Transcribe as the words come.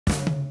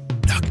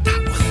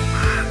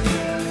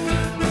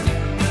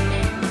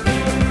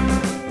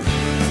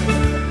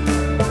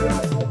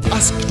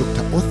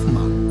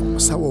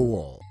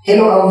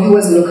Hello our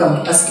viewers,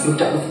 welcome to Ask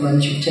Dr Uthuman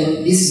YouTube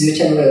channel. This is your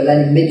channel where you're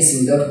learning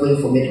medicine without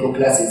going for medical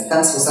classes.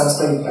 Thanks for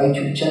subscribing to our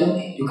YouTube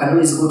channel. You can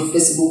always go to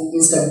Facebook,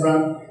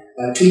 Instagram,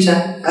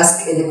 Twitter,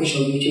 ask any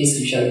question of your choice.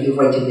 We shall be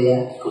right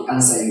there to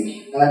answer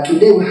you.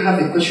 Today we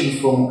have a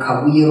question from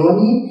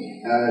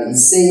Kabuyironi.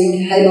 He's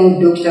saying, hello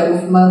Dr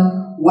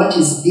Uthuman, what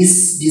is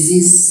this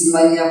disease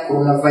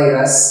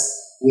coronavirus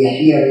we are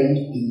hearing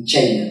in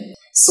China?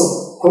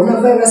 So,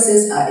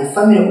 coronaviruses are a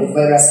family of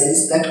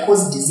viruses that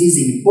cause disease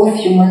in both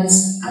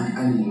humans and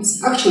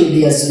animals. Actually,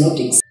 they are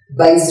zoonotics.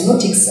 By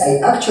zoonotics, I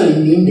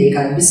actually mean they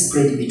can be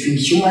spread between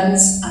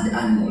humans and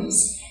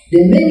animals.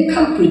 The main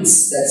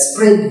culprits that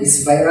spread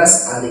this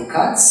virus are the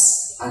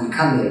cats and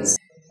camels.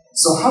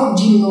 So how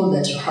do you know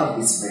that you have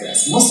this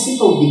virus? Most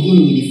people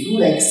begin with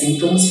flu-like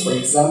symptoms. For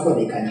example,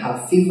 they can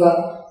have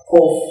fever,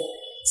 cough,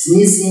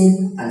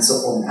 sneezing, and so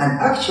on. And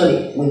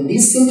actually, when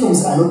these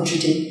symptoms are not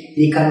treated,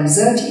 they can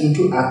result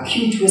into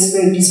acute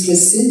respiratory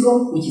distress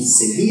syndrome, which is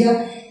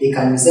severe. They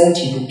can result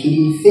into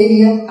kidney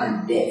failure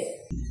and death.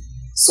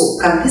 So,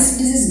 can this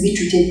disease be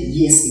treated?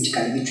 Yes, it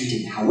can be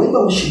treated.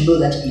 However, we should know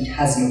that it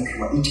has no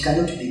cure. It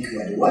cannot be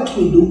cured. What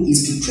we do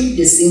is to treat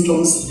the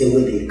symptoms the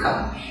way they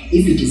come.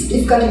 If it is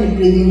difficult in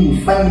breathing,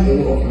 we find a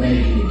way of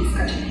managing the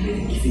difficulty in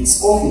breathing. If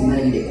it's cough, we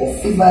manage the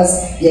cough.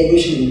 Fevers,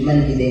 dehydration, we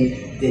manage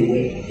them the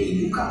way they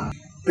do come.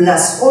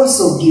 Plus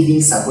also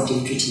giving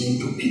supportive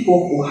treatment to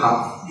people who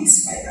have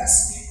this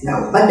virus.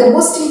 Now, but the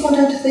most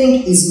important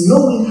thing is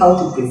knowing how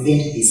to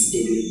prevent this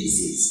deadly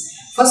disease.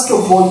 First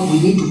of all,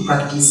 we need to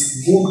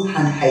practice good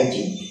hand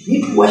hygiene. You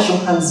need to wash your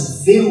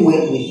hands very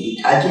well with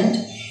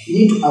detergent. You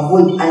need to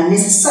avoid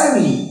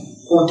unnecessarily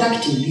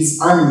contacting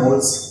these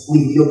animals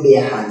with your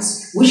bare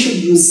hands. We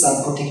should use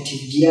some protective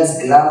gears,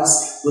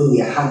 gloves when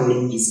we are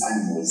handling these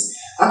animals.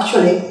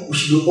 Actually, we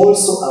should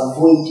also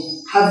avoid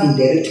having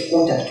direct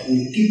contact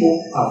with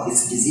people who have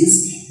this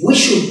disease. We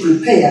should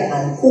prepare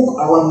and cook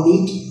our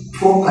meat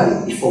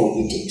properly before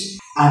we eat it.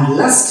 And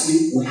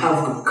lastly, we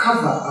have to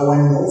cover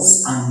our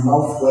nose and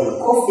mouth while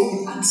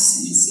coughing and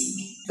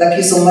sneezing. Thank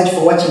you so much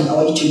for watching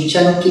our YouTube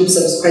channel. Keep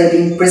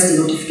subscribing, press the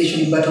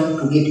notification button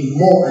to get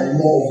more and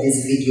more of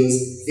these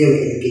videos,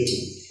 very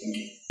educative.